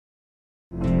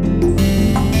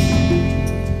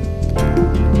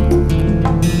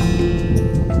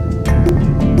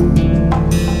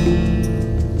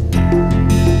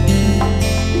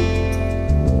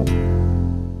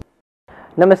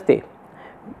Namaste.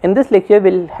 In this lecture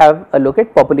we will have a look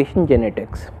at population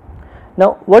genetics.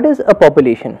 Now, what is a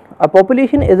population? A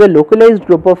population is a localized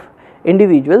group of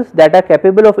individuals that are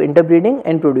capable of interbreeding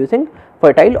and producing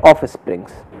fertile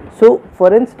offsprings. So,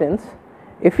 for instance,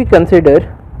 if we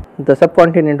consider the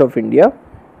subcontinent of India,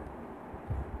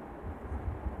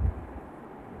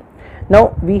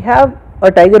 now we have a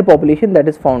tiger population that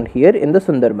is found here in the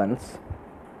Sundarbans,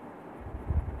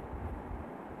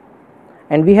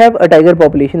 and we have a tiger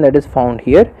population that is found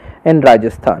here in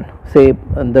Rajasthan, say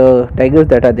the tigers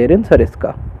that are there in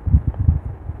Sariska,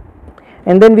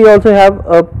 and then we also have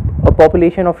a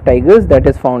population of tigers that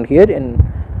is found here in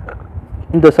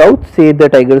the south, say the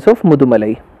tigers of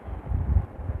Mudumalai.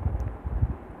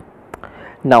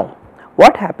 Now,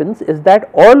 what happens is that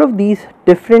all of these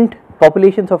different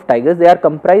populations of tigers, they are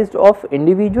comprised of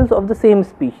individuals of the same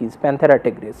species, Panthera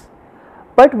tigris.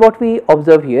 But what we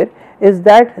observe here is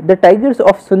that the tigers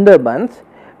of Sundarbans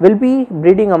will be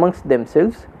breeding amongst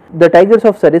themselves, the tigers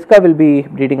of Sariska will be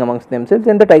breeding amongst themselves,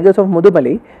 and the tigers of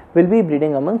Mudumalai will be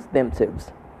breeding amongst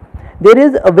themselves. There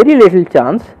is a very little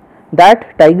chance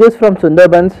that tigers from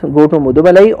Sundarbans go to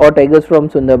Mudumalai or tigers from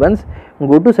Sundarbans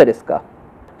go to Sariska.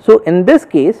 So, in this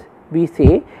case we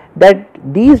say that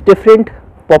these different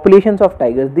populations of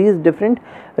tigers, these different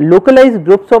localized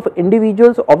groups of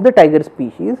individuals of the tiger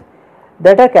species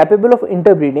that are capable of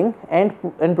interbreeding and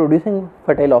producing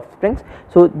fertile offsprings.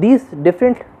 So, these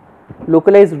different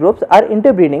localized groups are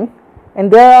interbreeding and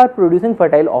they are producing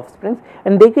fertile offsprings,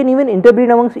 and they can even interbreed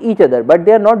amongst each other, but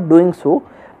they are not doing so,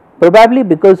 probably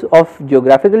because of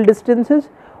geographical distances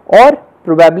or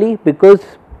probably because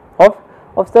of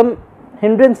some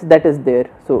hindrance that is there.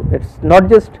 So, it is not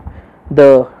just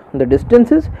the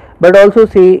distances, but also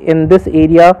say in this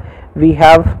area we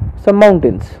have some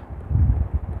mountains.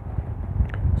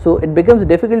 So, it becomes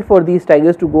difficult for these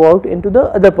tigers to go out into the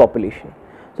other population.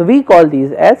 So, we call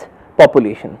these as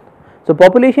population. So,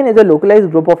 population is a localized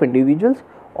group of individuals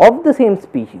of the same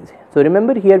species. So,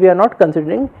 remember here we are not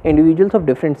considering individuals of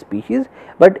different species,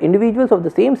 but individuals of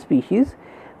the same species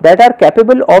that are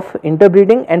capable of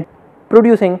interbreeding and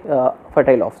producing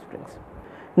fertile offsprings.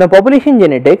 Now, population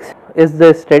genetics is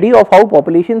the study of how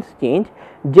populations change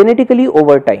genetically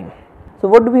over time. So,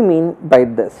 what do we mean by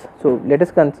this? So, let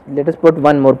us put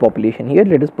one more population here.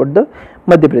 Let us put the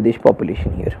Madhya Pradesh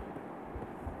population here.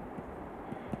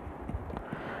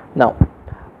 Now,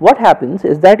 what happens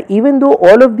is that even though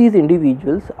all of these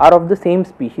individuals are of the same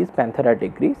species, Panthera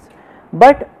tigris,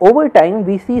 but over time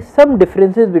we see some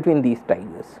differences between these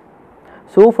tigers.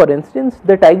 So, for instance,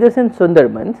 the tigers in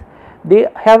Sundarbans, they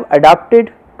have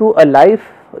adapted to a life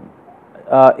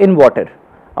in water,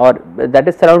 or that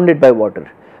is surrounded by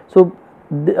water. So,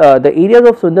 the areas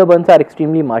of Sundarbans are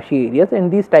extremely marshy areas,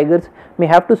 and these tigers may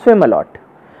have to swim a lot.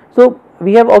 So,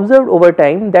 we have observed over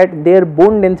time that their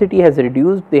bone density has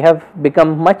reduced, they have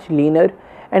become much leaner,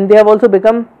 and they have also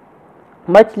become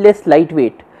much less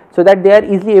lightweight, so that they are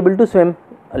easily able to swim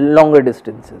longer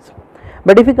distances.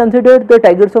 But if we consider the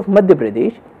tigers of Madhya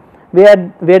Pradesh,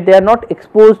 where they are not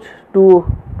exposed to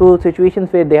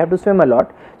situations where they have to swim a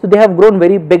lot, so they have grown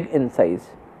very big in size.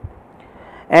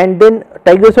 And then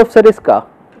tigers of Sariska,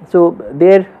 so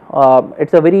there it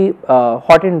is a very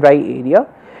hot and dry area,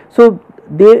 so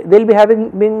they will be having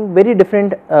very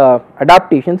different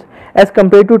adaptations as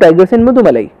compared to tigers in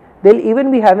Mudumalai. They will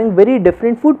even be having very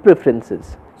different food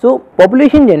preferences. So,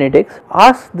 population genetics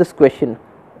asks this question: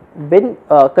 when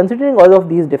considering all of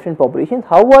these different populations,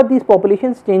 how are these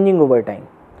populations changing over time?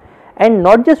 And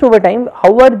not just over time,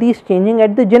 how are these changing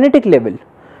at the genetic level?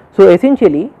 So,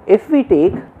 essentially if we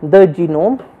take the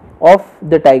genome of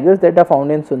the tigers that are found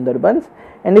in Sundarbans,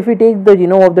 and if we take the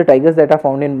genome of the tigers that are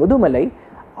found in Mudumalai,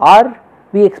 are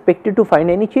we expected to find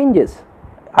any changes?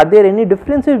 Are there any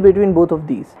differences between both of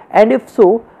these? And if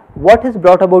so, what has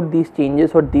brought about these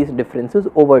changes or these differences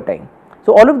over time?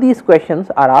 So, all of these questions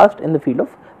are asked in the field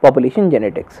of population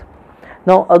genetics.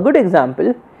 Now, a good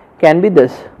example can be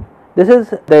this. This is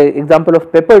the example of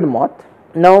peppered moth.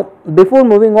 Now, before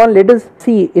moving on, let us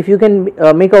see if you can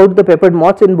make out the peppered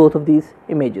moths in both of these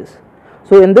images.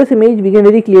 So, in this image we can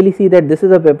very clearly see that this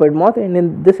is a peppered moth, and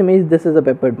in this image this is a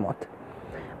peppered moth.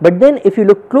 But then if you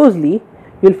look closely,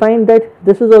 you will find that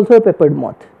this is also a peppered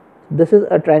moth. This is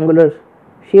a triangular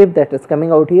shape that is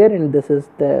coming out here, and this is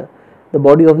the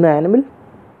body of the animal,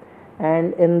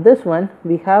 and in this one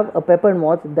we have a peppered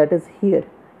moth that is here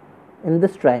in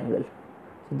this triangle.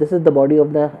 So, this is the body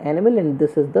of the animal and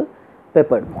this is the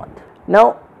peppered moth.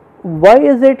 Now, why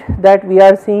is it that we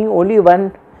are seeing only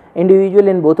one individual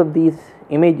in both of these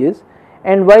images,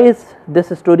 and why is this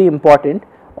story important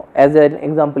as an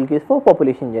example case for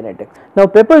population genetics? Now,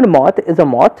 peppered moth is a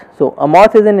moth. So, a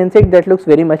moth is an insect that looks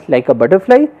very much like a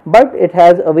butterfly, but it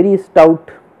has a very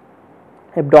stout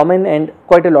abdomen and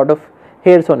quite a lot of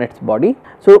hairs on its body.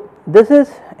 So, this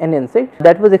is an insect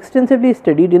that was extensively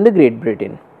studied in the Great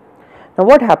Britain. Now,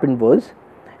 what happened was,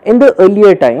 in the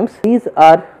earlier times, these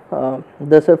are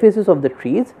the surfaces of the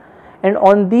trees, and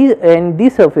on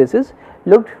these surfaces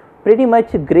looked pretty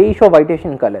much grayish or whitish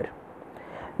in color.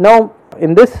 Now,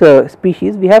 in this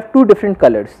species we have two different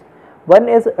colors, one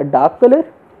is a dark color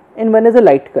and one is a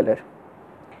light color.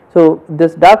 So,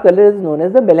 this dark color is known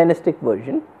as the melanistic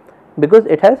version because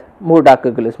it has more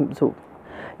darker colors. So,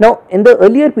 now in the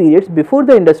earlier periods before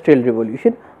the Industrial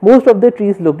Revolution, most of the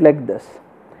trees looked like this,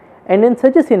 and in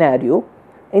such a scenario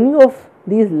any of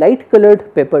these light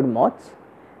colored peppered moths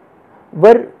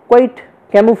were quite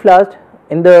camouflaged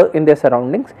in their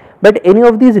surroundings, but any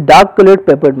of these dark colored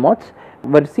peppered moths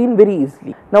were seen very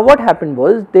easily. Now, what happened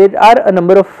was, there are a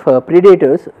number of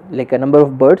predators, like a number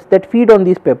of birds that feed on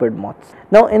these peppered moths.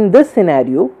 Now, in this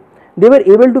scenario they were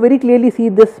able to very clearly see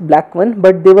this black one,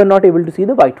 but they were not able to see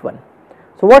the white one.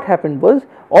 So, what happened was,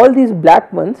 all these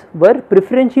black ones were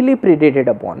preferentially predated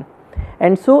upon,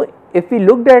 and so if we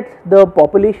looked at the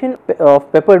population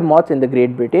of peppered moths in the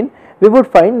Great Britain, we would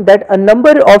find that a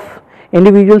number of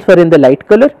individuals were in the light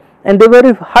color and there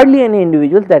were hardly any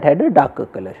individuals that had a darker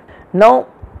color. Now,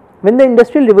 when the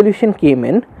Industrial Revolution came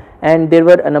in, and there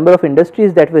were a number of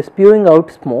industries that were spewing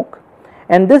out smoke,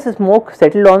 and this smoke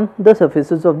settled on the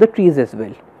surfaces of the trees as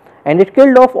well, and it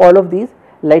killed off all of these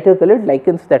lighter colored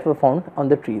lichens that were found on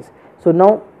the trees. So,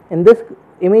 now in this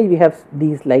image we have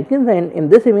these lichens, and in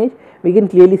this image we can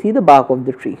clearly see the bark of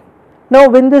the tree. Now,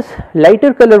 when this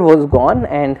lighter color was gone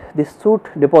and this soot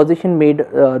deposition made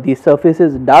these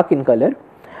surfaces dark in color,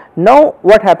 now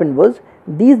what happened was,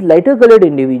 these lighter colored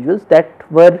individuals that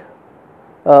were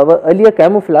earlier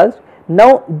camouflaged,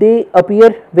 now they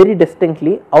appear very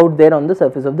distinctly out there on the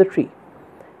surface of the tree,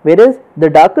 whereas the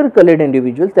darker colored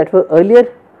individuals that were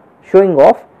earlier showing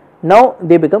off, now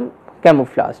they become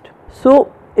camouflaged.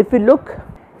 So, if we look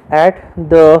at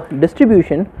the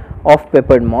distribution of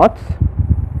peppered moths,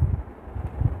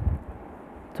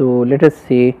 so let us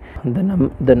say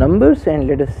the numbers and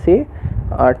let us say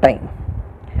time.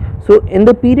 So, in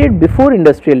the period before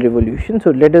Industrial Revolution, so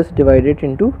let us divide it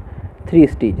into 3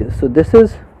 stages. So, this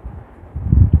is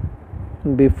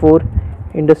before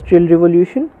Industrial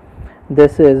Revolution,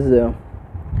 this is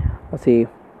say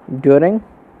during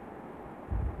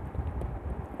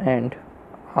and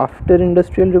after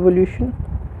Industrial Revolution,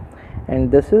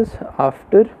 and this is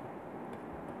after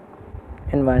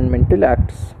environmental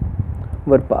acts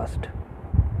were passed.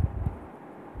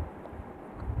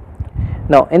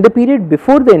 Now, in the period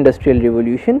before the Industrial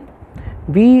Revolution,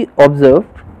 we observed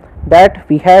that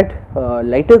we had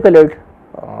lighter colored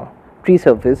tree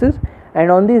surfaces, and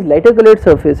on these lighter colored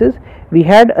surfaces we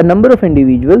had a number of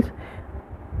individuals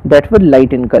that were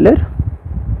light in color,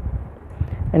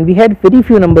 and we had very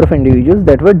few number of individuals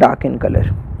that were dark in color.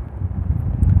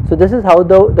 So, this is how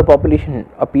the population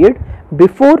appeared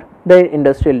before the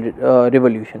Industrial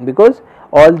Revolution, because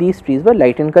all these trees were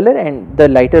light in color and the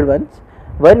lighter ones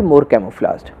were more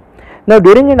camouflaged. Now,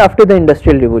 during and after the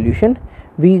Industrial Revolution,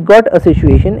 we got a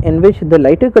situation in which the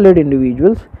lighter colored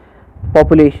individuals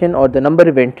population or the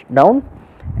number went down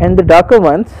and the darker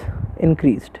ones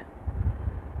increased,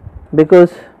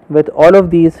 because with all of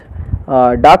these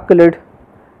dark colored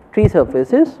tree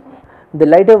surfaces, the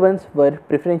lighter ones were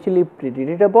preferentially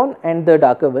predated upon and the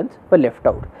darker ones were left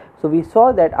out. So, we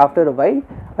saw that after a while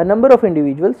a number of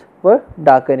individuals were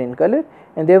darker in color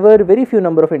and there were very few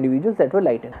number of individuals that were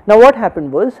lighter. Now, what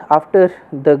happened was, after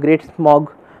the great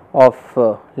smog of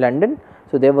London,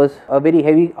 so there was a very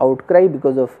heavy outcry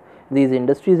because of these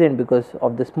industries and because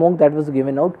of the smoke that was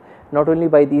given out not only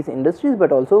by these industries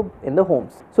but also in the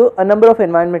homes. So, a number of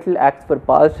environmental acts were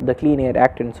passed, the Clean Air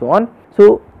Act and so on.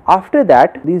 So, after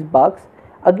that these barks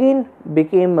again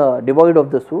became devoid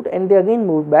of the soot and they again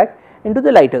moved back into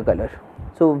the lighter color.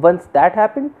 So, once that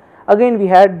happened, again we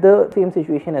had the same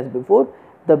situation as before.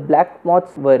 The black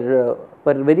moths were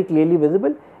very clearly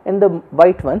visible and the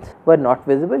white ones were not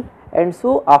visible, and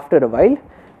so after a while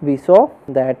we saw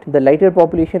that the lighter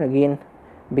population again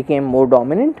became more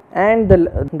dominant and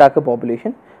the darker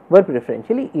population were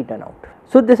preferentially eaten out.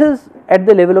 So, this is at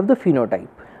the level of the phenotype,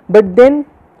 but then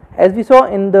as we saw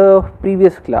in the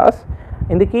previous class,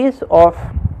 in the case of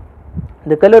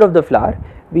the color of the flower,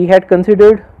 we had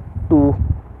considered two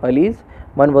alleles,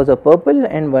 one was a purple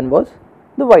and one was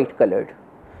the white colored.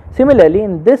 Similarly,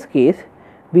 in this case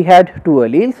we had two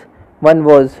alleles, one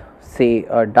was say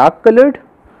dark colored,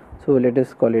 so let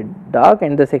us call it dark,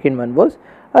 and the second one was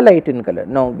a light in color.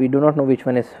 Now we do not know which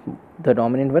one is the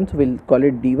dominant one, so we will call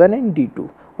it D1 and D2,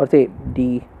 or say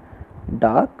D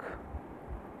dark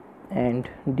and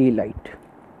D light.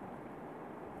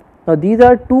 Now these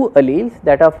are two alleles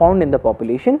that are found in the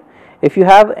population. If you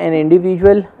have an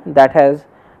individual that has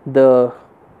the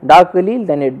dark allele,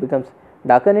 then it becomes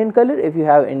darker in color. If you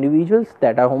have individuals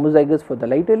that are homozygous for the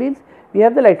light alleles, we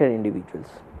have the lighter individuals.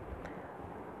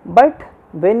 But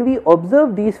when we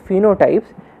observe these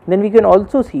phenotypes, then we can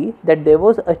also see that there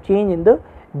was a change in the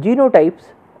genotypes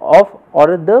of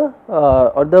or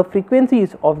the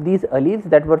frequencies of these alleles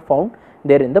that were found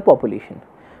there in the population.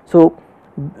 So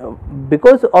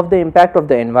because of the impact of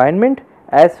the environment,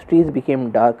 as trees became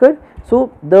darker,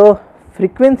 so the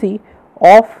frequency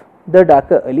of the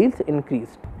darker alleles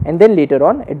increased, and then later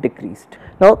on it decreased.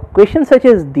 Now questions such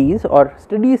as these or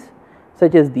studies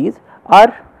such as these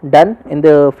are done in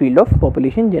the field of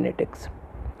population genetics.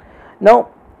 Now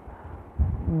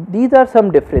these are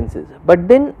some differences, but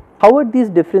then how are these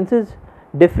differences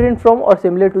different from or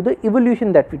similar to the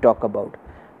evolution that we talk about?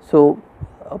 So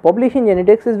population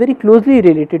genetics is very closely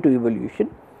related to evolution.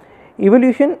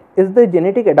 Evolution is the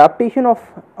genetic adaptation of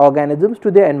organisms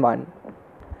to their environment.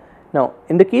 Now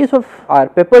in the case of our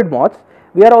peppered moths,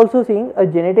 we are also seeing a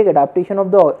genetic adaptation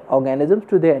of the organisms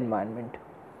to their environment,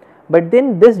 but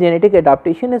then this genetic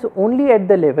adaptation is only at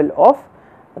the level of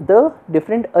the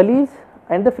different alleles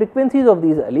and the frequencies of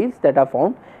these alleles that are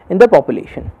found in the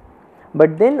population.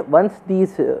 But then once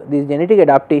these genetic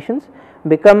adaptations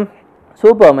become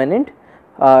so permanent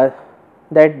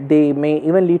that they may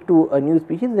even lead to a new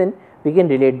species, then we can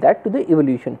relate that to the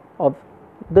evolution of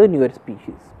the newer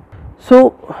species.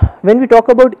 So when we talk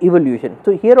about evolution,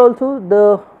 so here also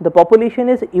the population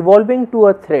is evolving to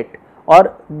a threat,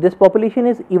 or this population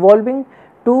is evolving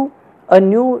to a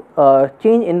new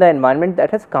change in the environment that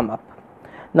has come up.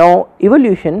 Now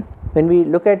evolution, when we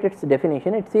look at its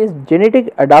definition, it says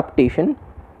genetic adaptation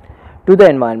to the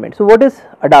environment. So what is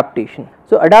adaptation?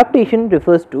 So adaptation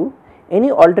refers to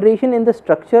any alteration in the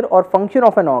structure or function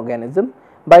of an organism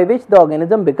by which the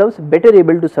organism becomes better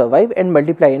able to survive and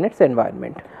multiply in its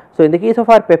environment. So in the case of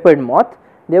our peppered moth,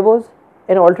 there was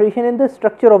an alteration in the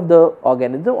structure of the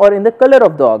organism or in the color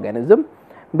of the organism,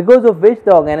 because of which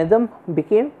the organism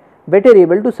became better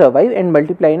able to survive and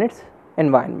multiply in its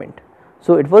environment.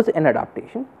 So it was an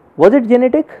adaptation. Was it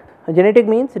genetic? Genetic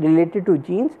means related to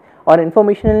genes or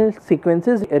informational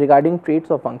sequences regarding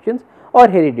traits or functions, or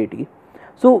heredity.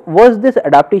 So was this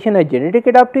adaptation a genetic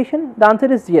adaptation? The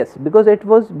answer is yes, because it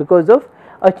was because of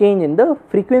a change in the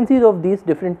frequencies of these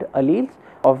different alleles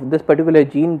of this particular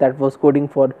gene that was coding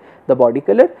for the body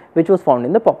color, which was found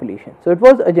in the population. So it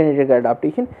was a genetic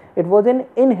adaptation. It was an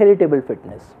inheritable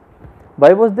fitness.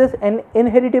 Why was this an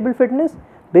inheritable fitness?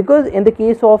 Because in the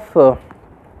case of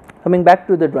coming back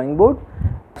to the drawing board,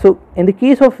 so in the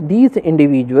case of these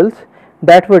individuals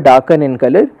that were darker in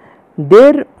color,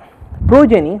 their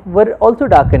progeny were also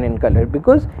darker in color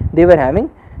because they were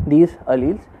having these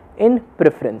alleles in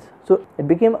preference. So it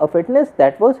became a fitness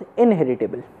that was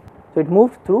inheritable. So it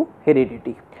moved through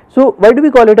heredity. So why do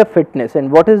we call it a fitness, and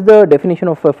what is the definition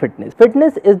of a fitness?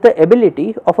 Fitness is the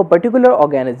ability of a particular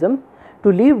organism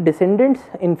to leave descendants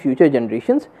in future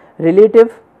generations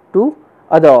relative to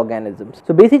other organisms.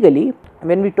 So basically,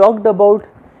 when we talked about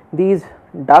these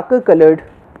darker colored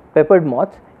peppered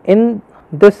moths in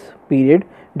this period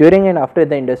during and after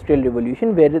the industrial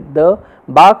revolution, where the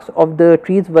barks of the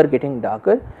trees were getting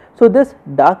darker, so this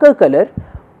darker color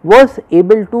was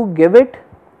able to give it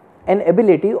an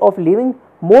ability of leaving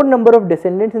more number of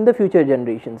descendants in the future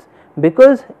generations,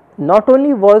 because not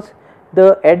only was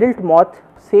the adult moth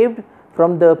saved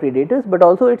from the predators, but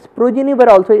also its progeny were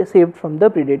also saved from the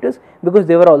predators because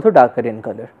they were also darker in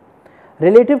color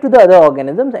relative to the other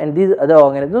organisms, and these other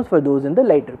organisms were those in the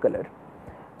lighter color.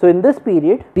 So in this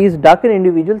period, these darker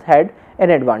individuals had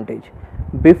an advantage.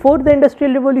 Before the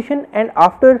industrial revolution and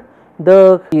after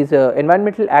these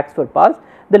environmental acts were passed,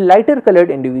 the lighter colored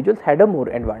individuals had a more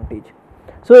advantage.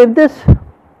 So if this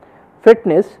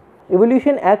fitness,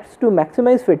 evolution acts to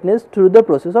maximize fitness through the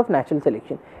process of natural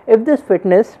selection. If this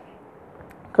fitness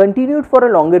continued for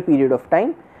a longer period of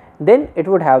time, then it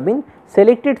would have been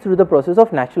selected through the process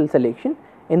of natural selection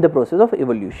in the process of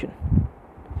evolution.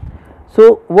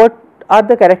 So what are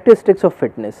the characteristics of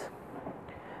fitness?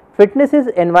 Fitness is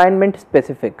environment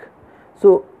specific.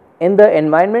 So in the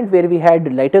environment where we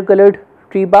had lighter colored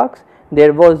tree barks,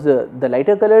 there was the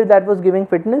lighter color that was giving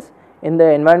fitness. In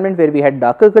the environment where we had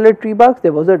darker colored tree barks,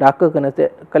 there was a darker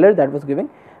color that was giving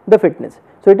the fitness.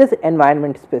 So, it is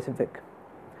environment specific.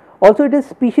 Also, it is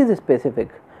species specific.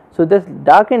 So, this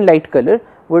dark and light color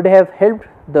would have helped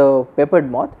the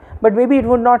peppered moth, but maybe it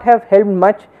would not have helped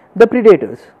much the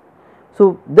predators.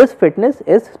 So, this fitness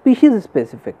is species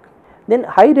specific. Then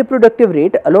high reproductive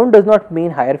rate alone does not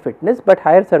mean higher fitness, but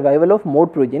higher survival of more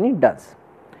progeny does.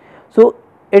 So,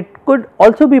 it could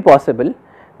also be possible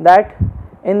that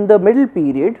in the middle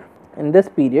period, in this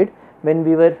period when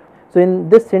we were, so in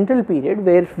this central period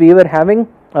where we were having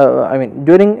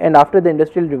during and after the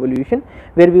industrial revolution,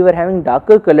 where we were having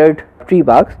darker colored tree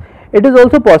barks, it is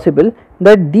also possible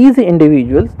that these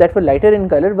individuals that were lighter in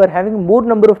color were having more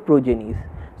number of progenies.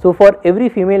 So, for every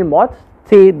female moth,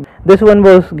 say this one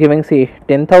was giving say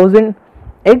 10,000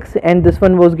 eggs and this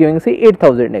one was giving say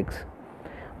 8,000 eggs,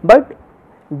 but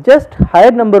just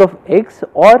higher number of eggs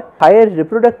or higher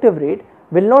reproductive rate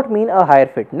will not mean a higher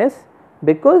fitness,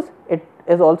 because it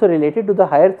is also related to the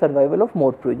higher survival of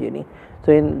more progeny.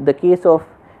 So, in the case of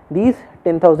these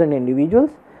 10,000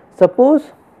 individuals,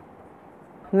 suppose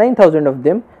 9,000 of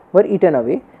them were eaten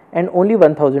away and only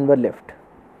 1,000 were left,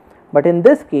 but in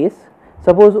this case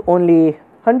suppose only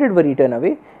 100 were eaten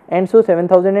away and so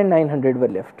 7,900 were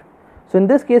left. So, in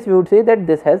this case we would say that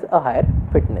this has a higher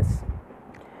fitness.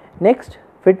 Next,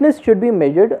 fitness should be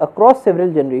measured across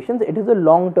several generations. It is a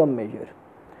long term measure.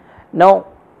 Now,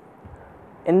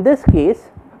 in this case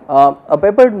a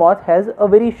peppered moth has a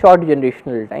very short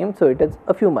generational time, so it is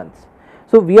a few months.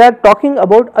 So, we are talking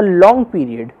about a long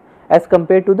period as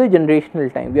compared to the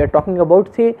generational time. We are talking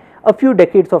about say a few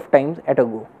decades of times at a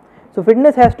go. So,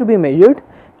 fitness has to be measured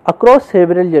across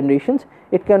several generations.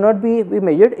 It cannot be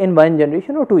measured in one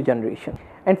generation or two generations.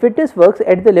 And fitness works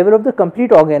at the level of the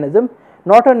complete organism,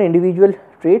 not on individual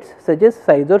traits such as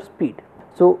size or speed.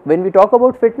 So, when we talk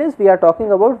about fitness, we are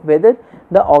talking about whether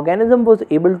the organism was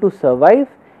able to survive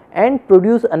and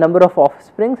produce a number of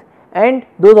offsprings, and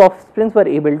those offsprings were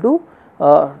able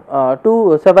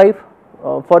to survive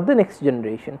for the next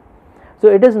generation. So,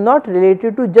 it is not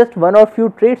related to just one or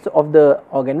few traits of the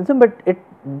organism, but it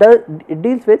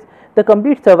deals with the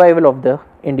complete survival of the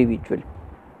individual.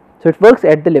 So, it works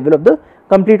at the level of the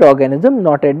complete organism,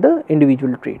 not at the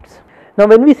individual traits. Now,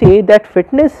 when we say that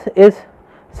fitness is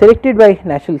selected by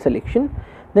natural selection,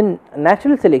 then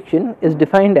natural selection is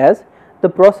defined as the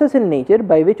process in nature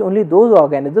by which only those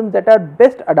organisms that are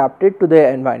best adapted to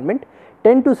their environment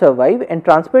tend to survive and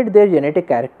transmit their genetic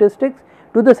characteristics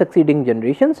to the succeeding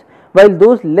generations, while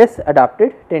those less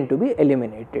adapted tend to be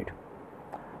eliminated.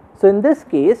 So, in this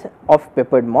case of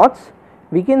peppered moths,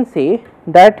 we can say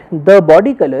that the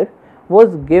body color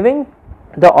was giving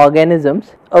the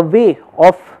organisms a way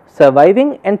of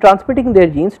surviving and transmitting their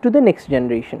genes to the next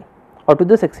generation or to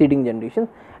the succeeding generation,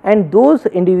 and those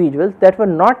individuals that were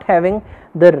not having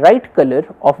the right color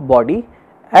of body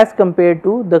as compared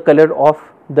to the color of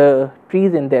the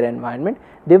trees in their environment,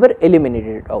 they were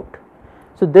eliminated out.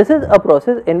 So, this is a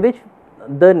process in which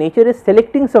the nature is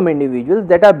selecting some individuals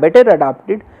that are better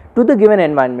adapted to the given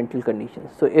environmental conditions.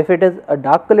 So, if it is a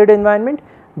dark colored environment,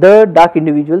 the dark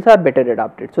individuals are better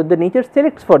adapted. So, the nature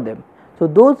selects for them. So,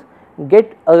 those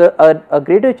get a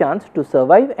greater chance to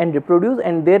survive and reproduce,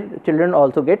 and their children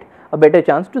also get a better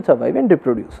chance to survive and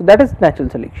reproduce. So, that is natural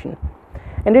selection,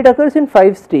 and it occurs in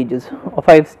 5 stages or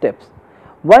 5 steps.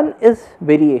 One is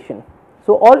variation.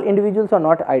 So, all individuals are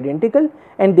not identical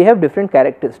and they have different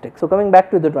characteristics. So, coming back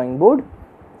to the drawing board,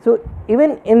 so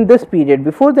even in this period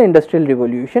before the industrial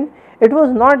revolution, it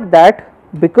was not that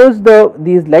because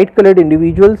these light colored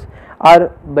individuals are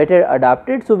better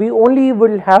adapted, so we only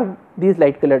will have these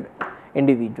light colored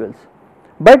individuals,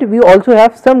 but we also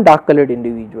have some dark colored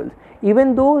individuals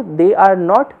even though they are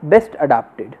not best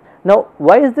adapted. Now,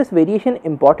 why is this variation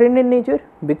important in nature?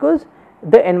 Because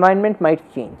the environment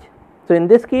might change. So, in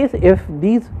this case, if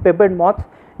these peppered moths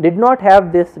did not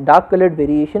have this dark colored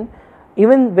variation,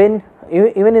 even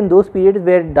in those periods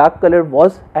where dark color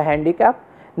was a handicap,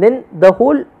 then the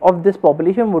whole of this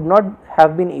population would not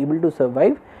have been able to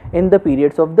survive in the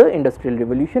periods of the industrial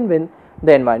revolution when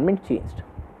the environment changed.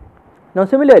 Now,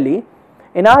 similarly,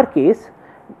 in our case,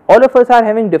 all of us are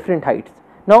having different heights.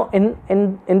 Now,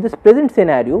 in this present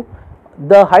scenario,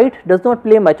 the height does not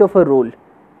play much of a role.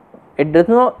 It does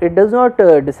not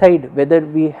decide whether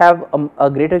we have a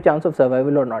greater chance of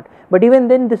survival or not, but even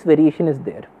then this variation is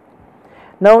there.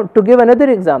 Now, to give another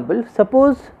example,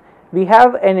 suppose we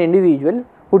have an individual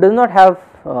who does not have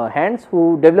hands,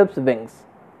 who develops wings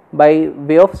by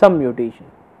way of some mutation.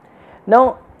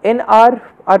 Now, in our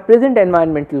present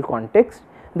environmental context,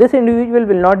 this individual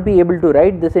will not be able to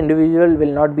write, this individual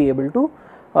will not be able to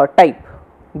type,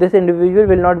 this individual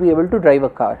will not be able to drive a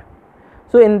car.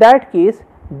 So, in that case,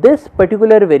 this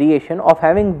particular variation of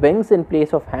having wings in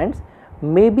place of hands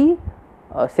may be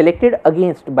selected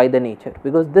against by the nature,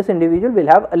 because this individual will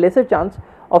have a lesser chance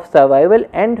of survival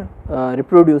and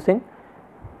reproducing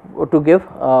to give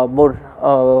more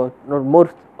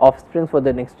offspring for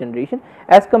the next generation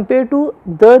as compared to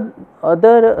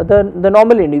the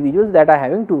normal individuals that are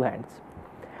having two hands.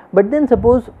 But then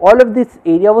suppose all of this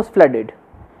area was flooded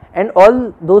and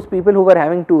all those people who were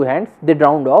having two hands, they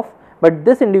drowned off, but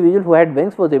this individual who had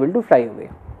wings was able to fly away.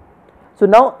 So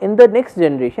now in the next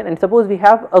generation, and suppose we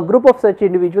have a group of such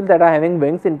individuals that are having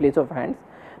wings in place of hands.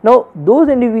 Now those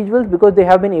individuals, because they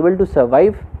have been able to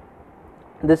survive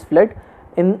this flood,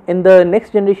 in the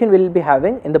next generation we will be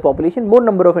having in the population more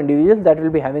number of individuals that will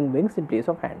be having wings in place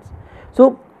of hands.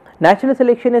 So natural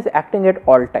selection is acting at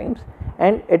all times,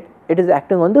 and it is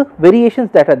acting on the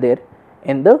variations that are there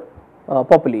in the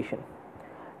population.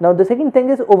 Now the second thing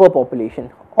is overpopulation.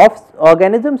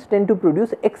 Organisms tend to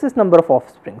produce excess number of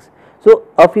offsprings. So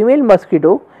a female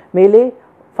mosquito may lay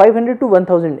 500 to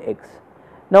 1000 eggs.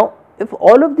 Now if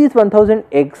all of these 1000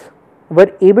 eggs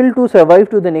were able to survive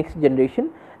to the next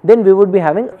generation, then we would be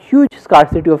having huge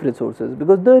scarcity of resources,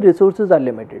 because the resources are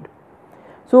limited.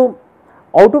 So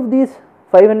out of these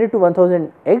 500 to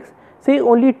 1000 eggs, say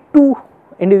only 2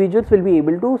 individuals will be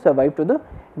able to survive to the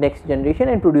next generation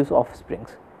and produce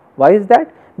offsprings. Why is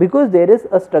that? Because there is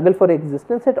a struggle for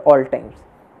existence at all times.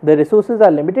 The resources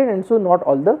are limited, and so not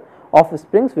all the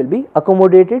offsprings will be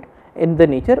accommodated in the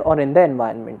nature or in the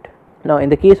environment. Now in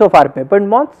the case of our peppered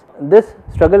moths, this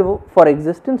struggle for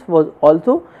existence was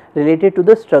also related to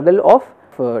the struggle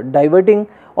of diverting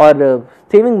or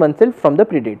saving oneself from the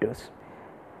predators.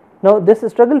 Now this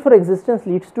struggle for existence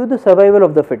leads to the survival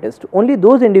of the fittest. Only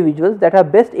those individuals that are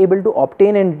best able to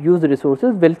obtain and use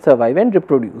resources will survive and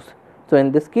reproduce. So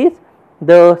in this case,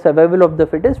 the survival of the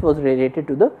fittest was related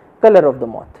to the color of the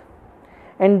moth.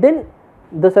 And then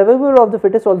the survival of the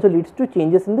fittest also leads to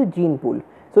changes in the gene pool.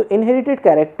 So inherited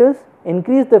characters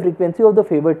increase the frequency of the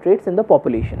favored traits in the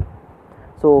population.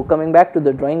 So coming back to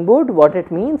the drawing board, what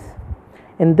it means,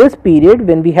 in this period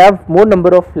when we have more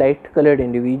number of light colored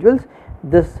individuals,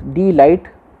 this D light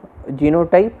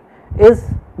genotype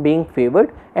is being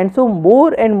favored, and so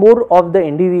more and more of the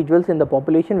individuals in the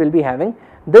population will be having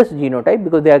this genotype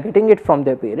because they are getting it from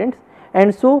their parents,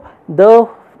 and so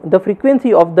the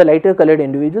frequency of the lighter colored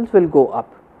individuals will go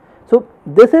up. So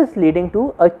this is leading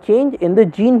to a change in the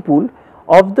gene pool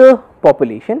of the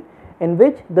population, in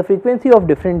which the frequency of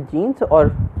different genes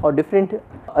or different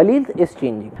alleles is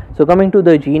changing. So coming to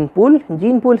the gene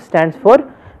pool stands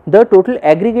for the total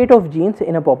aggregate of genes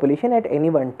in a population at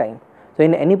any one time. So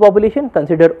in any population,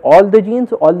 consider all the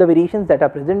genes, all the variations that are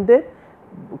present there,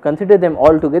 consider them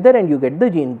all together and you get the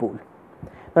gene pool.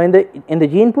 Now in the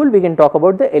gene pool, we can talk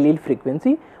about the allele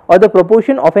frequency or the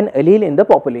proportion of an allele in the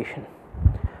population.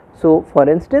 So for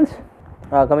instance,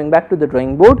 coming back to the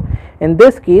drawing board, in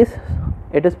this case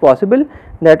it is possible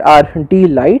that our D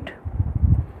light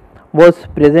was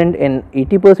present in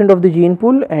 80% of the gene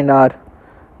pool and our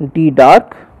D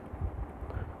dark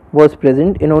was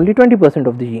present in only 20%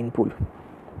 of the gene pool.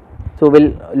 So we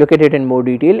will look at it in more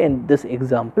detail in this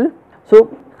example.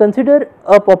 So consider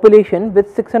a population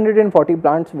with 640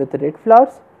 plants with red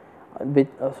flowers.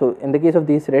 So in the case of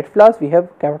these red flowers, we have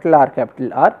capital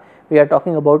R, we are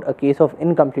talking about a case of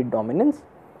incomplete dominance.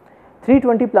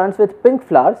 320 plants with pink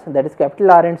flowers, that is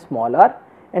capital R and small r,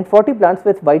 and 40 plants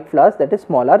with white flowers, that is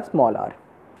small r.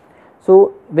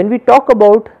 So when we talk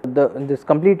about this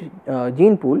complete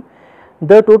gene pool,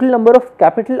 the total number of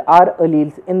capital R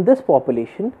alleles in this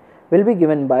population will be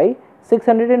given by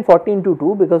 640 into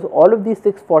 2, because all of these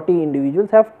 640 individuals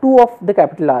have 2 of the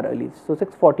capital R alleles. So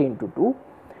 640 into 2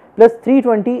 plus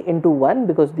 320 into 1,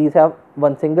 because these have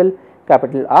one single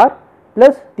capital R,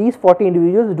 plus these 40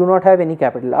 individuals do not have any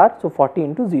capital R, so 40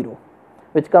 into 0,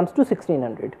 which comes to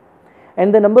 1600,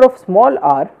 and the number of small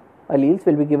r alleles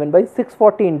will be given by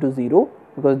 640 into 0,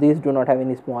 because these do not have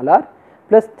any small r,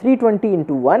 plus 320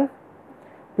 into 1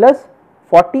 plus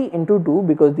 40 into 2,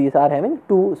 because these are having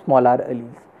 2 small r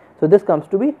alleles. So this comes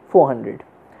to be 400.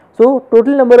 So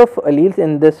total number of alleles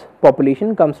in this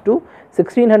population comes to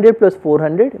 1600 plus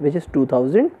 400, which is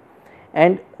 2000.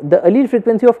 And the allele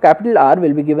frequency of capital R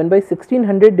will be given by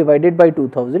 1600 divided by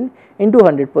 2000 into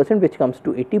 100%, which comes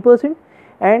to 80%,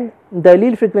 and the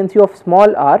allele frequency of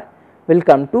small r will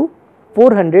come to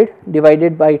 400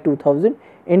 divided by 2000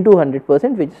 into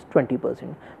 100%, which is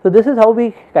 20%. So this is how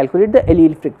we calculate the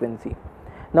allele frequency.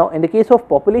 Now in the case of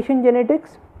population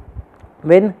genetics,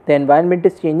 when the environment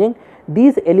is changing,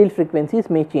 these allele frequencies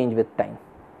may change with time,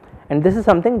 and this is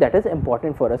something that is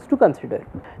important for us to consider.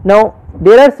 Now,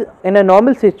 there are, in a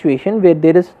normal situation where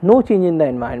there is no change in the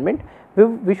environment,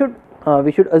 we should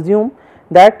assume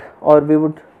that, or we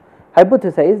would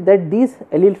hypothesize that these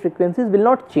allele frequencies will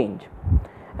not change,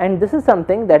 and this is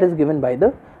something that is given by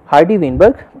the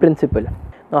Hardy-Weinberg principle.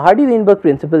 Now, Hardy-Weinberg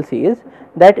principle says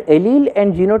that allele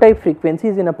and genotype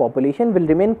frequencies in a population will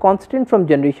remain constant from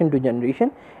generation to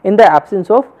generation in the absence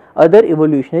of other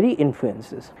evolutionary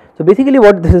influences. So, basically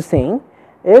what this is saying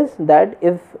is that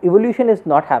if evolution is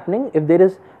not happening, if there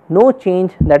is no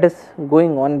change that is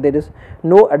going on, there is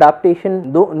no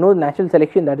adaptation, no natural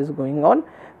selection that is going on,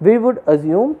 we would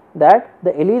assume that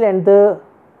the allele and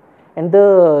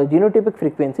the genotypic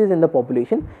frequencies in the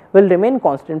population will remain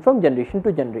constant from generation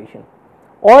to generation.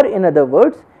 Or in other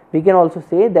words, we can also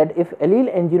say that if allele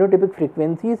and genotypic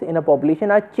frequencies in a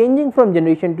population are changing from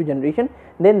generation to generation,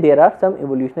 then there are some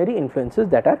evolutionary influences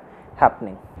that are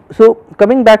happening. So,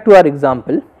 coming back to our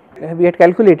example, we had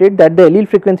calculated that the allele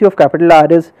frequency of capital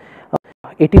R is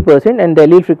 80% and the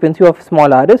allele frequency of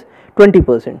small r is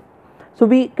 20%. So,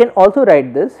 we can also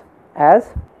write this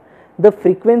as the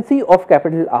frequency of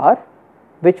capital R,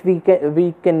 which we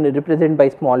can represent by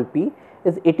small p,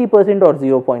 is 80% or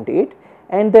 0.8,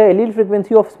 and the allele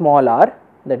frequency of small r,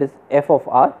 that is f of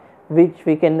r, which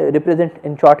we can represent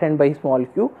in shorthand by small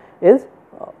q, is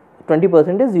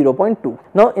 20% is 0.2.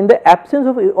 Now, in the absence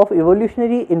of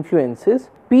evolutionary influences,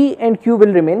 p and q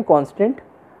will remain constant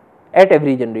at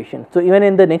every generation. So, even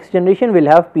in the next generation we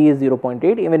will have p is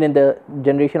 0.8, even in the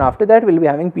generation after that we will be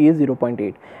having p is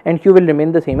 0.8 and q will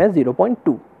remain the same as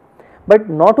 0.2. But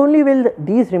not only will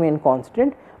these remain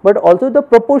constant, but also the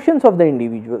proportions of the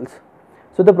individuals.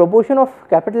 So, the proportion of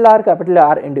capital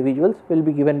R individuals will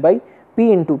be given by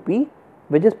p into p,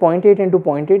 which is 0.8 into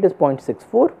 0.8 is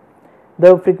 0.64.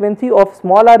 The frequency of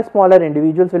small r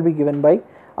individuals will be given by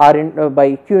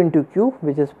by q into q,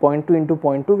 which is 0.2 into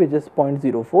 0.2, which is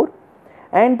 0.04,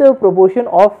 and the proportion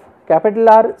of capital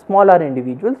R small r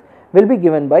individuals will be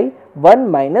given by 1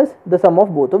 minus the sum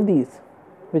of both of these,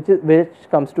 which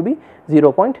comes to be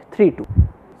 0.32.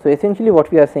 So, essentially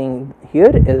what we are saying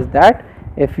here is that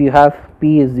if you have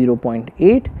p is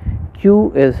 0.8,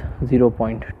 q is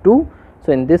 0.2.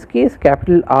 So, in this case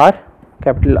capital R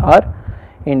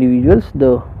individuals,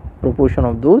 the proportion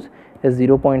of those is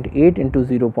 0.8 into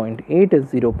 0.8 is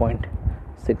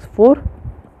 0.64,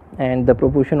 and the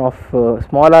proportion of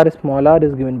small r is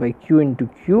given by q into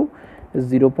q is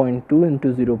 0.2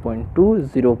 into 0.2 is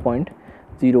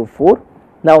 0.04.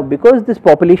 Now, because this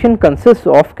population consists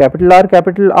of capital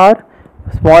R,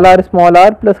 small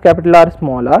r plus capital R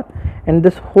small r, and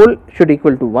this whole should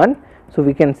equal to 1. So,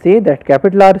 we can say that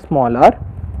capital R small r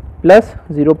plus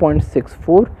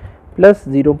 0.64 plus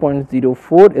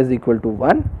 0.04 is equal to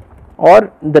 1,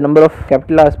 or the number of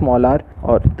capital R small r,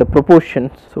 or the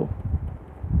proportion. So,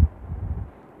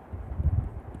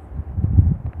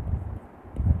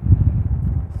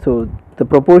 the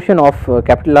proportion of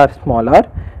capital R small r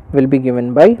will be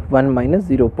given by 1 minus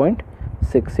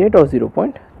 0.68 or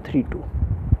 0.32.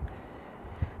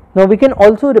 Now, we can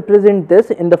also represent this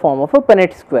in the form of a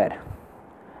Punnett square.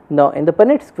 Now, in the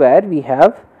Punnett square we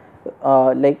have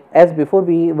like as before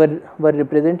we were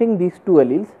representing these two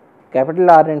alleles, capital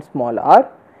R and small r,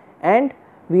 and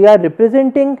we are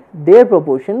representing their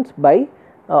proportions by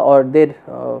or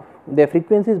their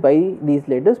frequencies by these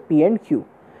letters p and q.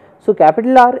 So,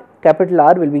 capital R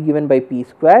will be given by p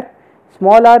square,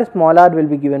 small r will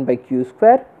be given by q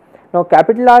square. Now,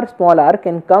 capital R small r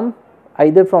can come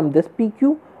either from this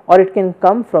pq or it can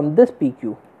come from this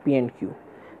pq, p and q.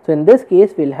 So, in this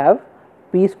case we will have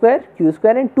p square, q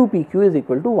square and 2pq is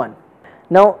equal to 1.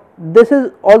 Now, this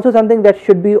is also something that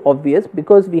should be obvious,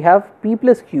 because we have p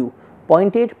plus q,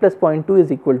 0.8 plus 0.2 is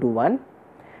equal to 1,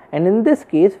 and in this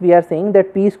case we are saying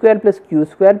that p square plus q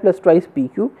square plus twice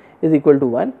pq is equal to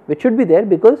 1, which should be there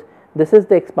because this is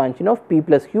the expansion of p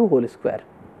plus q whole square.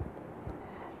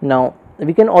 Now,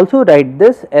 we can also write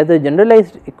this as a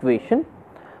generalized equation.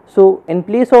 So, in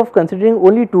place of considering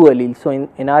only two alleles, so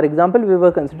in our example we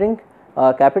were considering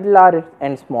capital R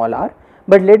and small r,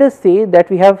 but let us say that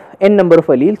we have n number of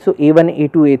alleles, so a1,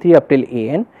 a2, a3 up till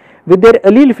an, with their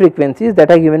allele frequencies that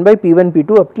are given by p1,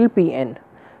 p2 up till pn.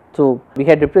 So, we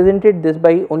had represented this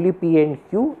by only p and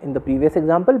q in the previous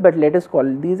example, but let us call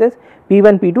these as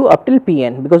p1, p2 up till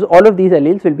pn, because all of these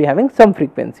alleles will be having some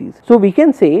frequencies. So, we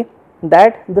can say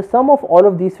that the sum of all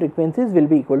of these frequencies will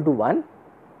be equal to 1,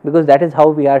 because that is how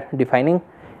we are defining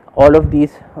all of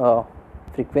these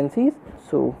frequencies.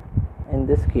 So, in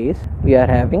this case we are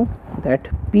having that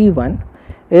p1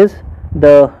 is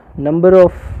the number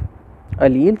of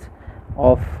alleles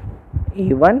of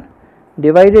a1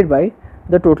 divided by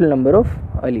the total number of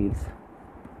alleles.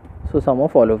 So sum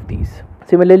of all of these.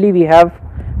 Similarly, we have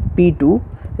P2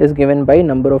 is given by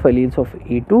number of alleles of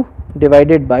A2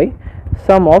 divided by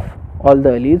sum of all the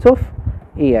alleles of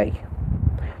AI.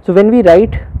 So when we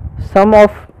write sum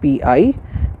of Pi,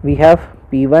 we have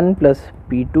P1 plus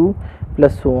P2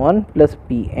 plus so on plus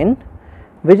Pn,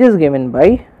 which is given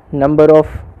by number of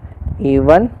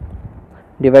A1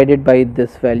 divided by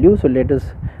this value. So let us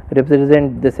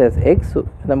represent this as x. So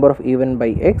number of A1 by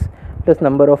x plus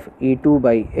number of A2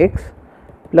 by x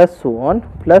plus so on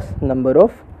plus number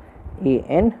of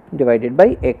An divided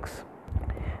by x,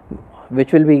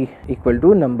 which will be equal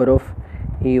to number of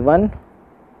A1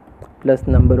 plus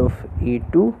number of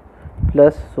A2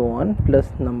 plus so on plus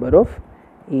number of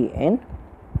An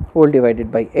whole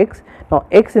divided by x. Now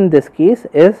x in this case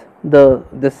is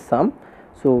this sum.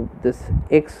 So this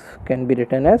x can be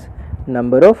written as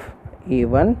number of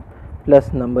A1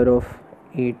 plus number of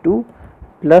A2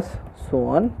 plus so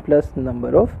on plus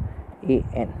number of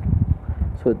An.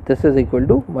 So this is equal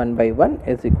to 1 by 1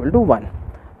 is equal to 1.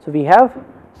 So we have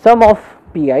sum of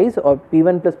Pi's, or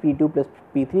P1 plus P2 plus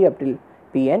P3 up till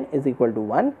Pn is equal to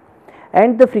 1,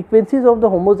 and the frequencies of the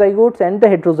homozygotes and the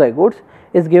heterozygotes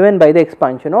is given by the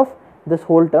expansion of this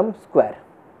whole term square.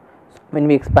 When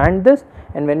we expand this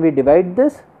and when we divide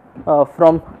this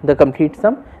from the complete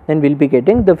sum, then we will be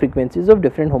getting the frequencies of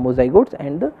different homozygotes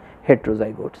and the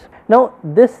heterozygotes. Now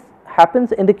this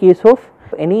happens in the case of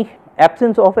any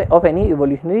absence of any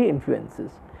evolutionary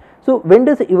influences. So when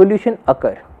does evolution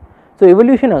occur? So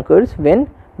evolution occurs when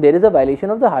there is a violation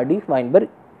of the Hardy-Weinberg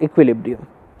equilibrium.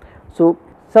 So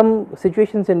some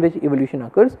situations in which evolution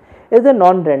occurs is a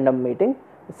non-random mating,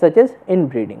 such as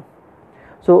inbreeding.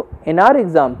 So in our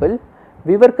example,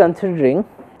 we were considering,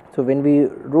 so when we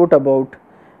wrote about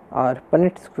our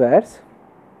Punnett squares,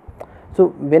 so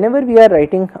whenever we are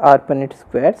writing our Punnett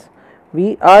squares,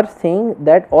 we are saying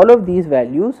that all of these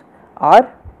values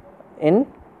are an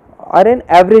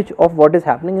average of what is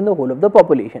happening in the whole of the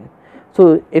population.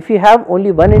 So if you have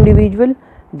only one individual,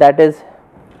 that is,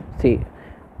 say,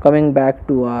 coming back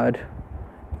to our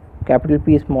capital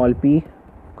P small p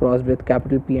crossed with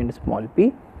capital P and small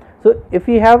p. So if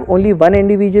we have only one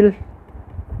individual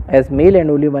as male and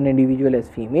only one individual as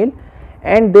female,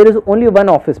 and there is only one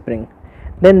offspring,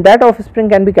 then that offspring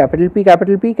can be capital P,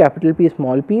 capital P, capital P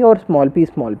small p, or small p,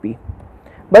 small p.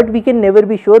 But we can never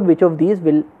be sure which of these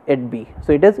will it be.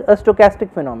 So it is a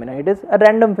stochastic phenomenon, it is a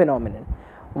random phenomenon.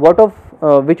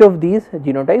 Which of these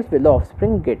genotypes will the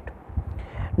offspring get?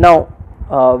 Now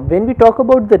when we talk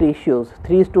about the ratios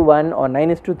 3:1 or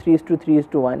 9:3:3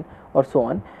 3:1 or so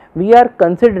on, we are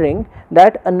considering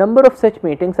that a number of such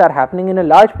matings are happening in a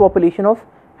large population of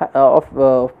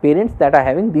parents that are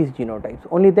having these genotypes.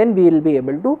 Only then we will be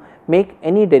able to make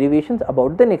any derivations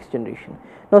about the next generation.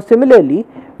 Now similarly,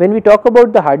 when we talk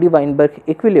about the Hardy-Weinberg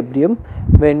equilibrium,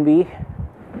 when we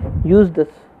use this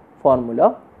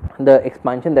formula, the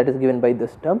expansion that is given by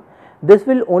this term, this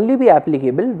will only be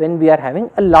applicable when we are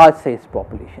having a large size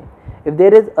population. If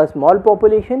there is a small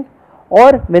population,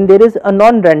 or when there is a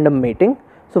non-random mating.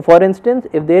 So for instance,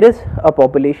 if there is a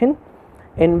population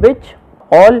in which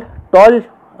all tall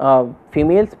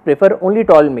females prefer only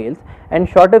tall males and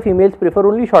shorter females prefer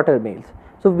only shorter males,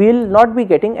 so we will not be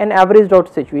getting an averaged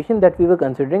out situation that we were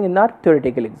considering in our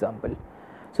theoretical example.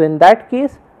 So in that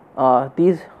case,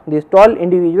 these tall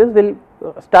individuals will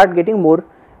start getting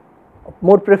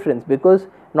more preference, because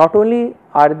not only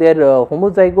are their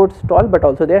homozygotes tall, but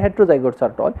also their heterozygotes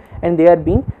are tall, and they are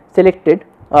being selected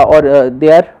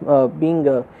they are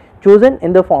being chosen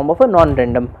in the form of a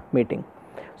non-random mating.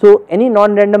 So any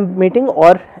non-random mating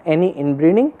or any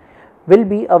inbreeding will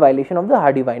be a violation of the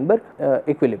Hardy-Weinberg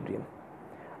equilibrium.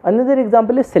 Another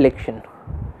example is selection.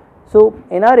 So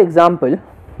in our example,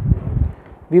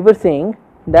 we were saying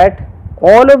that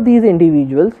all of these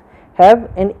individuals have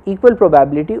an equal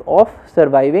probability of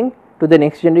surviving to the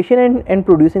next generation and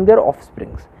producing their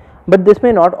offsprings, but this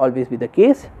may not always be the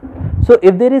case. So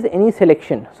if there is any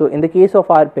selection, so in the case of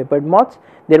our peppered moths,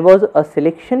 there was a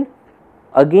selection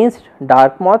against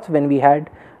dark moths when we had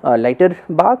lighter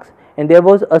barks, and there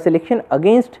was a selection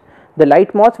against the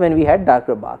light moths when we had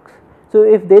darker barks. So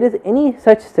if there is any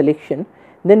such selection,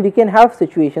 then we can have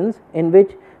situations in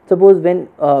which, suppose when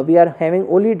we are having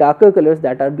only darker colors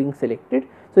that are being selected,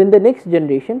 so in the next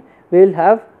generation we will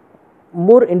have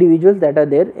more individuals that are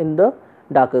there in the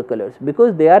darker colors,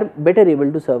 because they are better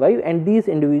able to survive and these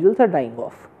individuals are dying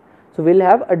off. So we will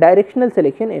have a directional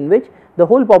selection in which the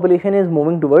whole population is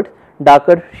moving towards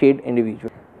darker shade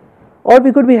individuals. Or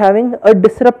we could be having a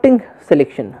disrupting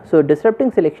selection. So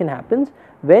disrupting selection happens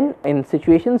when, in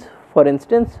situations, for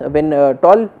instance, when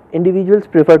tall individuals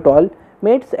prefer tall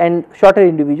mates and shorter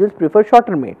individuals prefer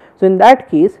shorter mates. So in that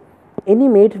case, any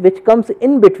mate which comes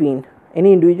in between,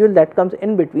 any individual that comes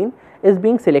in between is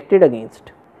being selected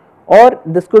against. Or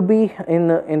this could be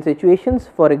in situations,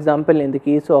 for example in the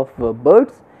case of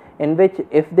birds, in which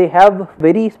if they have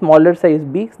very smaller size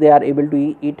beaks, they are able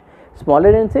to eat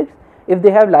smaller insects. If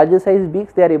they have larger size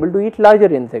beaks, they are able to eat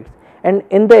larger insects, and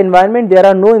in the environment there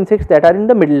are no insects that are in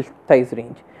the middle size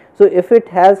range. So if it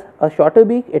has a shorter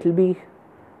beak, it will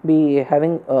be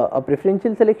having a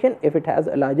preferential selection. If it has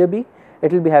a larger beak,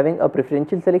 it will be having a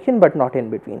preferential selection, but not in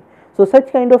between. So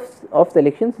such kind of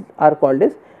selections are called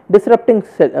as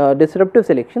disruptive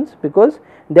selections, because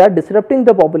they are disrupting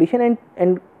the population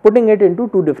and putting it into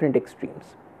two different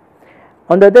extremes.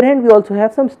 On the other hand, we also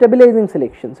have some stabilizing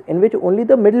selections in which only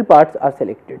the middle parts are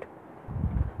selected.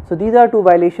 So these are two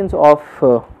violations of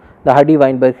the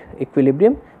Hardy-Weinberg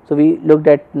equilibrium. So we looked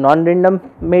at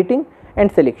non-random mating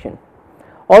and selection.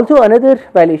 Also another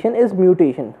violation is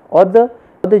mutation, or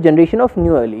the generation of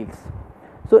new alleles.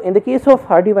 So in the case of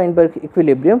Hardy-Weinberg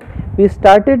equilibrium, we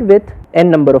started with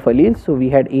n number of alleles. So we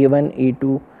had A1,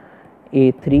 A2,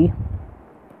 A3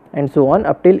 and so on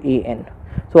up till An.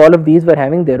 So all of these were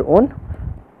having their own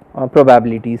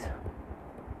probabilities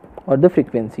or the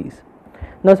frequencies.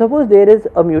 Now suppose there is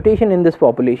a mutation in this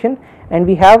population and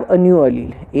we have a new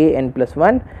allele An plus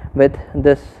 1 with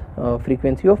this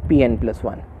frequency of Pn plus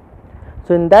 1.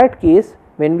 So in that case,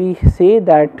 when we say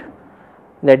that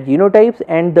genotypes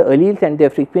and the alleles and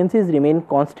their frequencies remain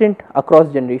constant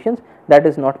across generations, that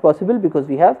is not possible, because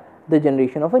we have the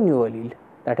generation of a new allele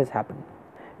that has happened.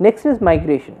 Next is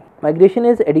migration. Migration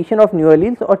is addition of new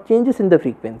alleles or changes in the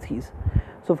frequencies.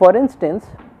 So for instance,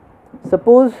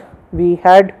 suppose we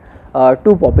had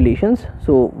two populations.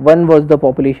 So one was the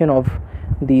population of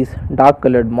these dark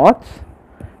colored moths.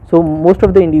 So most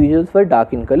of the individuals were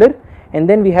dark in color, and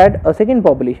then we had a second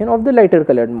population of the lighter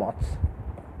colored moths.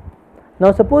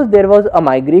 Now suppose there was a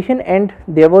migration and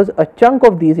there was a chunk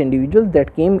of these individuals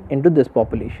that came into this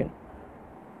population.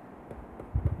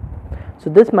 So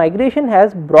this migration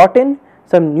has brought in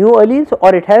some new alleles,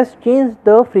 or it has changed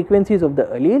the frequencies of the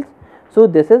alleles. So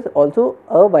this is also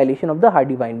a violation of the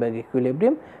Hardy-Weinberg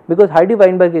equilibrium, because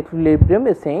Hardy-Weinberg equilibrium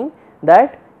is saying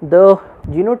that the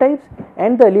genotypes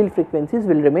and the allele frequencies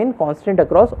will remain constant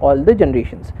across all the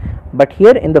generations. But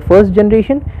here in the first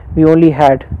generation, we only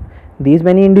had these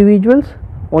many individuals,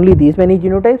 only these many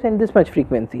genotypes and this much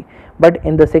frequency. But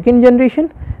in the second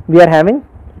generation, we are having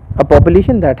a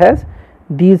population that has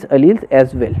these alleles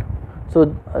as well. So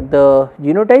the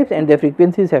genotypes and their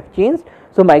frequencies have changed.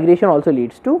 So migration also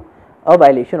leads to a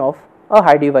violation of a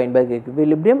Hardy-Weinberg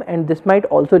equilibrium, and this might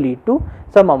also lead to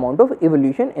some amount of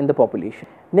evolution in the population.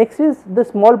 Next is the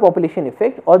small population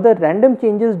effect, or the random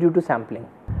changes due to sampling.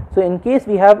 So in case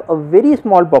we have a very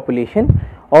small population,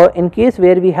 or in case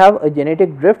where we have a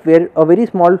genetic drift where a very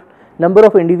small number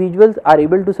of individuals are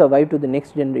able to survive to the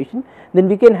next generation, then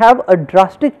we can have a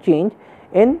drastic change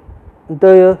in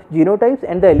the genotypes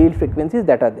and the allele frequencies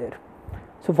that are there.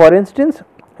 So for instance,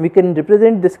 we can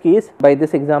represent this case by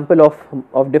this example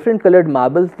of different colored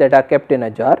marbles that are kept in a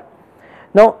jar.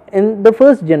 Now in the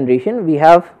first generation, we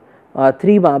have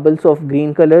 3 marbles of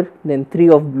green color, then 3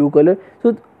 of blue color.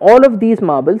 So all of these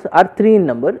marbles are 3 in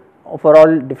number for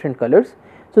all different colors.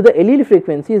 So the allele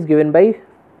frequency is given by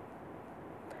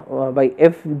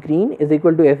f green is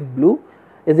equal to f blue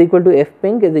is equal to f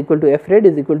pink is equal to f red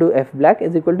is equal to f black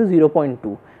is equal to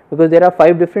 0.2, because there are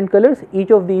 5 different colors,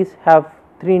 each of these have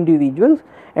 3 individuals,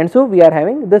 and so we are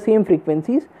having the same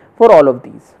frequencies for all of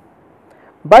these.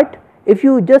 But if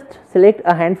you just select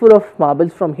a handful of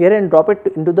marbles from here and drop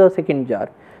it into the second jar,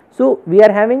 so we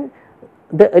are having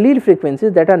the allele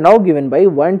frequencies that are now given by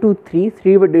 1, 2, 3,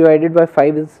 3 divided by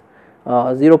 5 is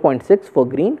 0.6 for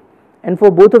green, and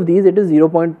for both of these it is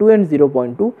 0.2 and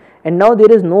 0.2, and now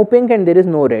there is no pink and there is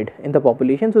no red in the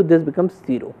population, so this becomes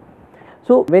 0.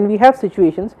 So when we have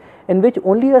situations in which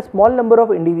only a small number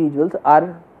of individuals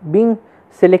are being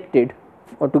selected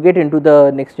to get into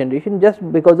the next generation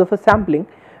just because of a sampling,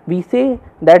 we say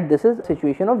that this is a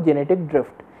situation of genetic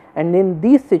drift, and in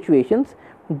these situations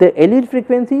the allele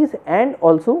frequencies and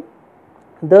also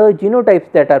the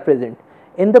genotypes that are present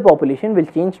in the population will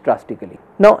change drastically.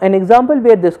 Now an example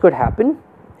where this could happen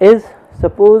is,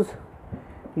 suppose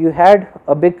you had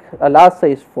a large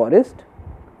size forest.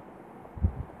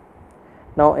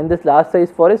 Now in this large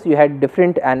size forest you had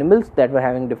different animals that were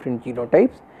having different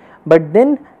genotypes, but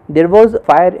then there was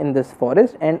fire in this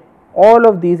forest and all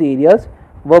of these areas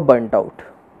were burnt out.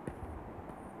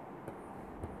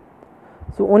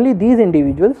 So only these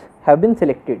individuals have been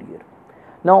selected here.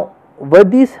 Now were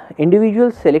these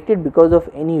individuals selected because of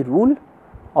any rule,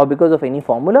 or because of any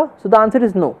formula? So the answer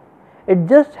is no. It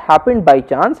just happened by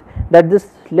chance that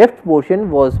this left portion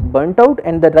was burnt out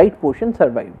and the right portion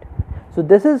survived. So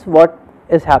this is what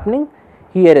is happening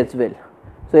here as well.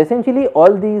 So essentially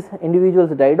all these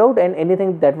individuals died out and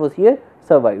anything that was here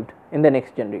survived in the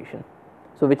next generation.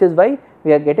 So which is why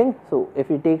we are getting, so if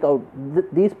we take out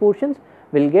these portions,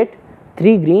 we will get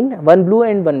 3 green, 1 blue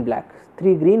and 1 black,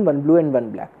 3 green, 1 blue and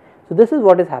 1 black. So this is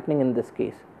what is happening in this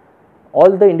case. All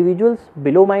the individuals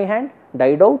below my hand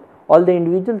died out, all the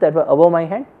individuals that were above my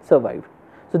hand survived.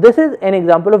 So this is an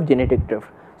example of genetic drift.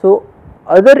 So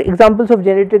other examples of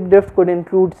genetic drift could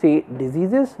include, say,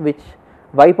 diseases which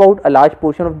wipe out a large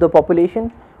portion of the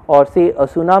population, or say a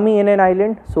tsunami in an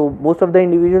island. So most of the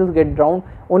individuals get drowned,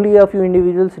 only a few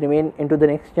individuals remain into the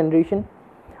next generation,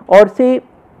 or say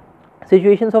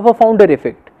situations of a founder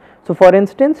effect. So for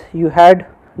instance, you had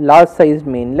large sized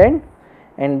mainland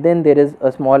and then there is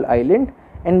a small island,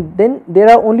 and then there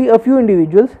are only a few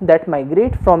individuals that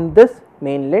migrate from this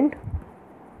mainland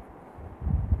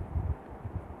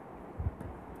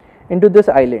into this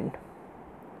island.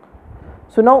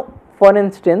 So now for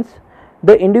instance,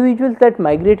 the individuals that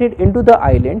migrated into the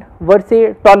island were,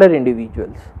 say, taller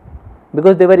individuals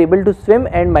because they were able to swim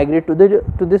and migrate to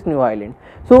this new island.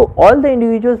 So all the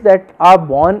individuals that are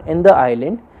born in the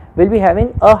island will be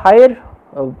having a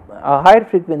higher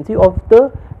frequency of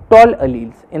the tall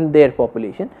alleles in their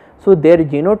population. So their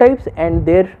genotypes and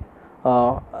their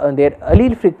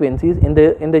allele frequencies in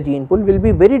the gene pool will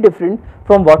be very different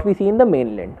from what we see in the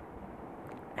mainland.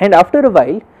 And after a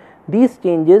while, these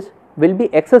changes will be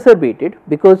exacerbated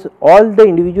because all the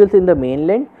individuals in the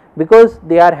mainland, because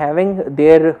they are having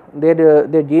their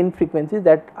gene frequencies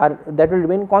that will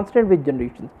remain constant with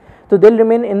generations. So they will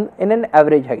remain in an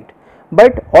average height.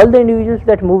 But all the individuals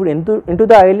that moved into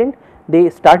the island, they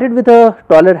started with a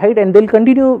taller height and they will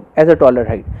continue as a taller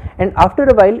height, and after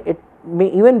a while it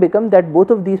may even become that both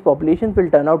of these populations will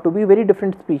turn out to be very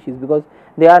different species because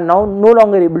they are now no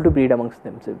longer able to breed amongst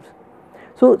themselves.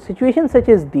 So situations such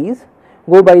as these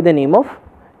go by the name of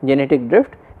genetic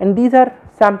drift, and these are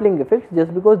sampling effects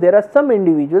just because there are some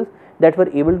individuals that were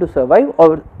able to survive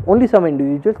or only some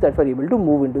individuals that were able to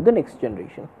move into the next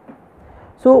generation.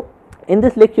 So in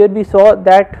this lecture we saw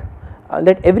that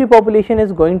every population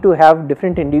is going to have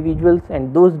different individuals,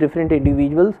 and those different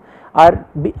individuals are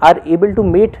able to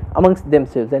mate amongst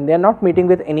themselves and they are not mating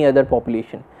with any other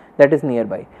population that is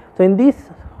nearby. So in these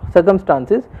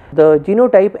circumstances, the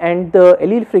genotype and the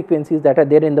allele frequencies that are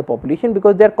there in the population,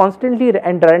 because they are constantly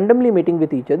and randomly mating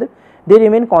with each other, they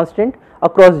remain constant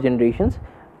across generations,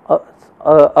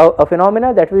 a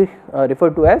phenomena that we refer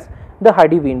to as the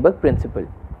Hardy-Weinberg principle.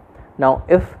 Now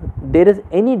if there is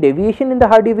any deviation in the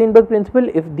Hardy-Weinberg principle,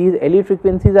 if these allele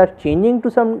frequencies are changing to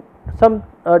some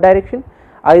direction,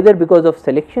 either because of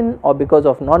selection or because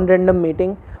of non-random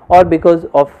mating or because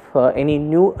of any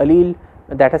new allele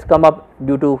that has come up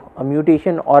due to a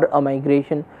mutation or a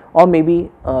migration or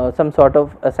maybe some sort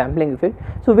of a sampling effect.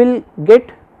 So we will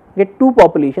get two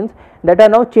populations that are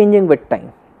now changing with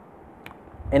time.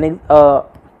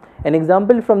 An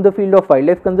example from the field of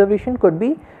wildlife conservation could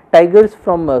be tigers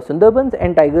from Sundarbans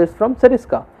and tigers from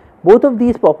Sariska. Both of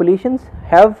these populations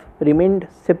have remained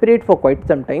separate for quite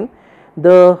some time.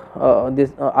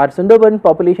 Our Sundarban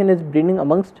population is breeding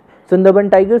amongst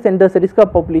Sundarban tigers and the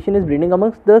Sariska population is breeding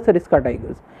amongst the Sariska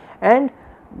tigers, and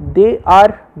they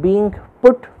are being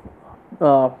put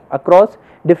across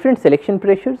different selection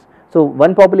pressures. So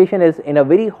one population is in a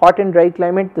very hot and dry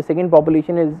climate, the second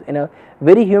population is in a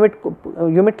very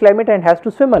humid climate and has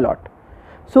to swim a lot.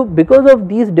 So because of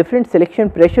these different selection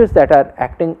pressures that are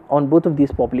acting on both of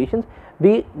these populations,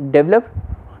 we develop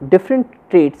different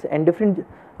traits and different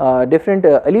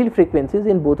allele frequencies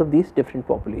in both of these different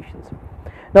populations.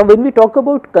 Now when we talk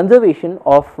about conservation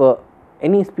of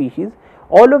any species,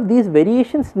 all of these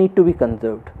variations need to be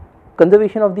conserved.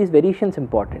 Conservation of these variations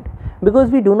important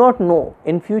because we do not know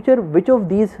in future which of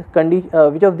these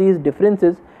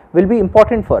differences will be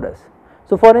important for us.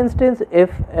 So for instance, if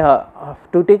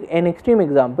to take an extreme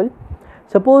example,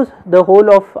 suppose the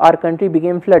whole of our country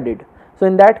became flooded. So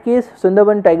in that case,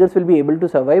 Sundarban tigers will be able to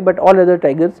survive, but all other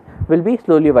tigers will be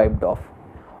slowly wiped off.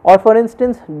 Or for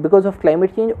instance, because of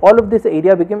climate change, all of this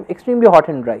area became extremely hot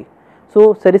and dry.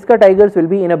 So Sariska tigers will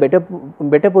be in a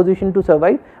better position to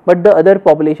survive, but the other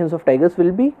populations of tigers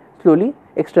will be slowly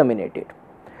exterminated.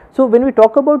 So when we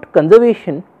talk about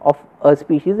conservation of a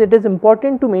species, it is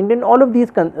important to maintain all of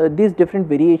these different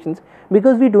variations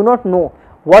because we do not know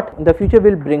what the future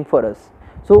will bring for us.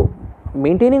 So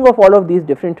maintaining of all of these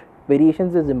different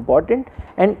variations is important,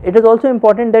 and it is also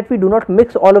important that we do not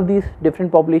mix all of these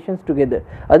different populations together.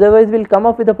 Otherwise, we will come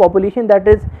up with a population that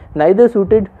is neither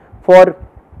suited for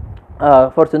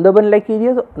Sundarban like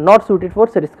areas, not suited for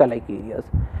Sariska like areas.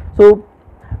 So,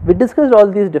 we discussed all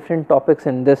these different topics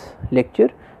in this lecture.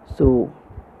 So,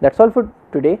 that is all for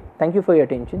today. Thank you for your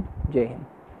attention. Jai Hind.